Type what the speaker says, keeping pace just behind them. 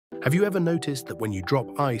Have you ever noticed that when you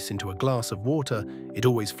drop ice into a glass of water, it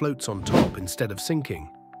always floats on top instead of sinking?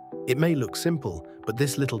 It may look simple, but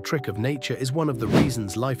this little trick of nature is one of the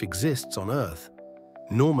reasons life exists on Earth.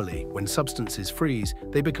 Normally, when substances freeze,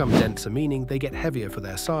 they become denser, meaning they get heavier for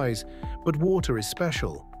their size, but water is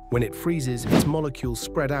special. When it freezes, its molecules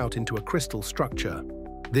spread out into a crystal structure.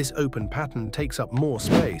 This open pattern takes up more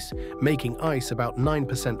space, making ice about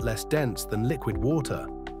 9% less dense than liquid water.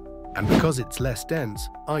 And because it's less dense,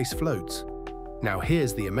 ice floats. Now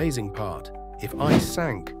here's the amazing part. If ice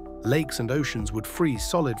sank, lakes and oceans would freeze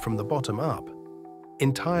solid from the bottom up.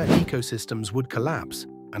 Entire ecosystems would collapse,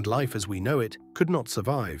 and life as we know it could not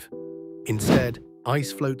survive. Instead,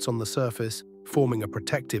 ice floats on the surface, forming a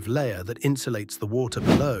protective layer that insulates the water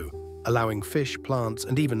below, allowing fish, plants,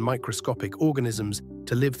 and even microscopic organisms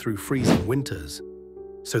to live through freezing winters.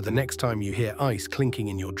 So the next time you hear ice clinking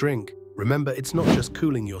in your drink, remember it's not just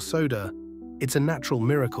cooling your soda, it's a natural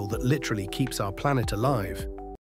miracle that literally keeps our planet alive.